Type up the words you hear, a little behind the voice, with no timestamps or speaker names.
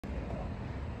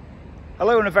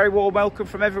Hello and a very warm welcome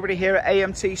from everybody here at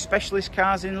AMT Specialist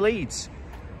Cars in Leeds.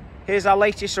 Here's our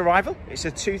latest arrival. It's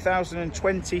a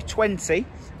 2020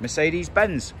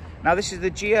 Mercedes-Benz. Now this is the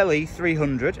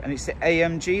GLE300 and it's the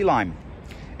AMG line.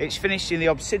 It's finished in the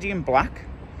Obsidian black,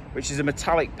 which is a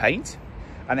metallic paint,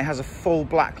 and it has a full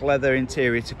black leather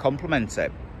interior to complement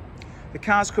it. The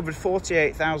car's covered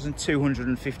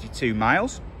 48,252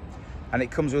 miles and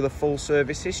it comes with a full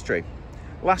service history.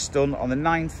 Last done on the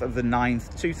 9th of the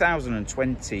 9th,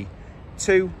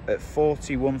 2022 at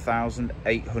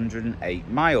 41,808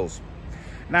 miles.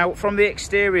 Now from the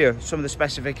exterior, some of the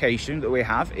specification that we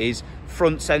have is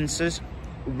front sensors,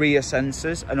 rear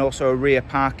sensors, and also a rear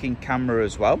parking camera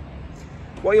as well.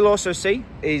 What you'll also see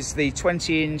is the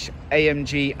 20-inch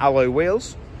AMG alloy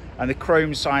wheels and the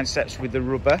chrome side steps with the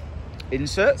rubber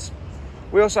inserts.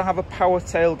 We also have a power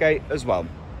tailgate as well.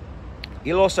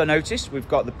 You'll also notice we've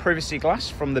got the privacy glass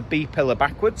from the B pillar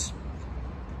backwards.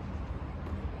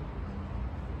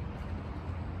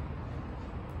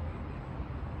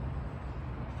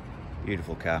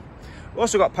 Beautiful car. We've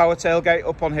also got power tailgate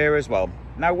up on here as well.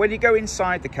 Now when you go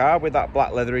inside the car with that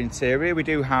black leather interior, we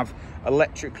do have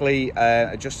electrically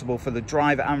adjustable for the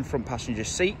driver and front passenger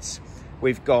seats.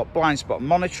 We've got blind spot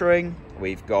monitoring,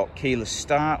 we've got keyless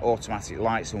start, automatic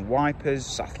lights and wipers,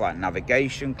 satellite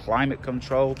navigation, climate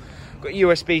control. Got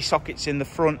USB sockets in the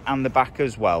front and the back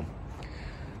as well.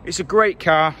 It's a great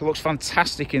car, looks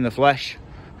fantastic in the flesh.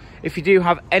 If you do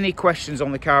have any questions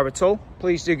on the car at all,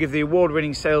 please do give the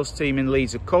award-winning sales team in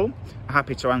Leeds a call. I'm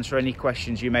happy to answer any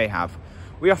questions you may have.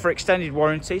 We offer extended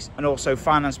warranties and also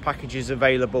finance packages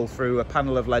available through a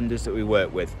panel of lenders that we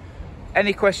work with.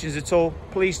 Any questions at all,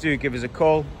 please do give us a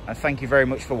call, and thank you very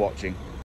much for watching.